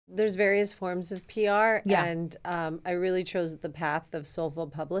There's various forms of PR, Yeah. and I really chose the path of soulful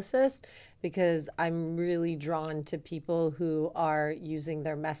publicist because I'm really drawn to people who are using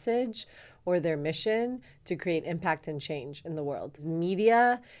their message or their mission to create impact and change in the world.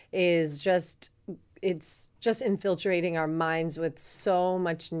 Media is it's just infiltrating our minds with so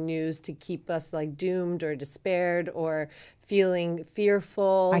much news to keep us like doomed or despaired or feeling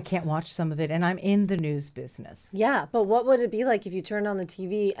fearful. I can't watch some of it, and I'm in the news business. Yeah, but what would it be like if you turned on the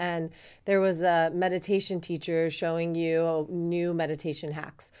TV and there was a meditation teacher showing you new meditation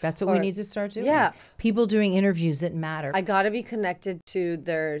hacks? That's what we need to start doing. Yeah. People doing interviews that matter. I got to be connected to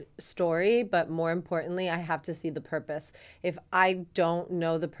their story, but more importantly, I have to see the purpose. If I don't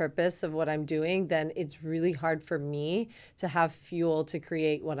know the purpose of what I'm doing, then it's really hard for me to have fuel to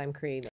create what I'm creating.